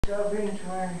yourself into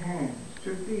our hands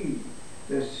to be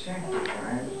the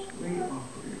sacrifice we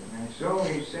offer you. And so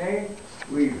we say,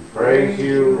 we praise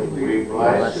you, we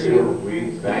bless you,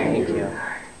 we thank you.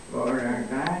 Lord our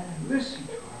God, listen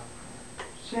to our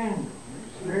prayer. Send the Holy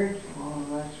Spirit to all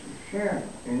of us who share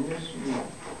in this meal.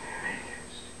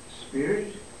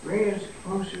 Spirit, bring us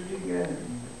closer together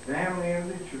in the family of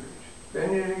the church.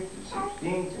 Benedict the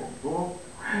 16th and Pope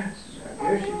Francis,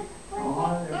 our bishop,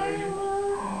 all the bishops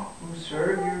who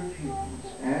serve your peoples.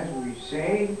 As we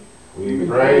say, we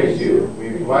praise you, we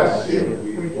bless you,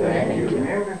 we thank you.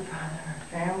 Remember, Father, our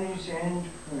families and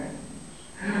friends.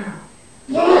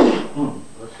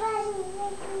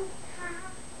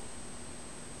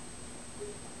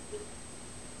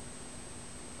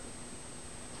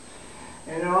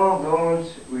 And all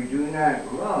those we do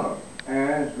not love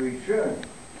as we should.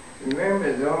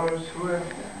 Remember those who have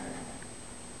died.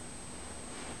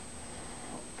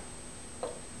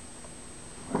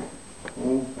 My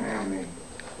whole family,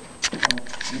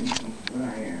 where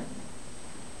I am,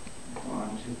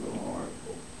 gone to the Lord.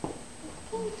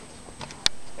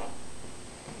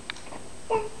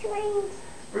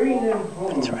 Bring them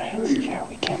home to you,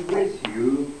 with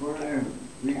you forever.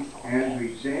 As we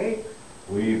say,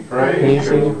 we praise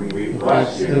you, we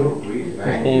bless you, we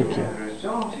thank you. Let us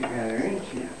all together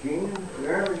into your kingdom,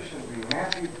 forever shall be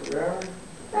happy forever.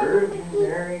 The Virgin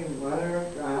Mary, Mother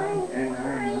of God, and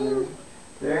our Mother,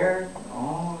 there,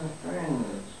 all the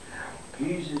friends.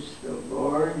 Jesus the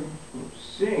Lord, will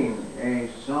sing a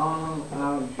song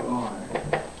of joy.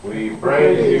 We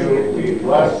praise you, we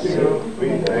bless you, we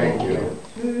thank you.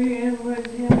 To him, with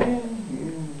him, in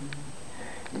you,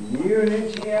 in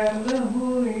unity and the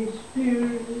Holy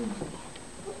Spirit,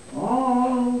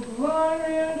 all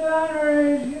glory and honor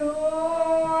is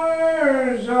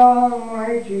yours,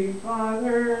 Almighty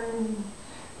Father,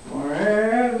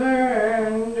 forever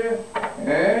and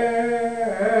ever.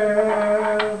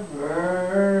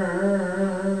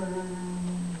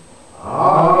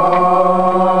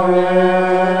 Amen.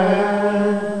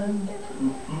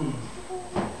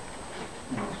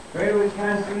 Let's pray with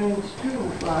confidence too,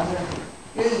 Father,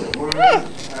 in the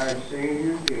words our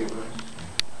Savior gave us.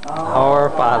 Our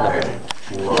Father,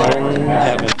 in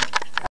heaven,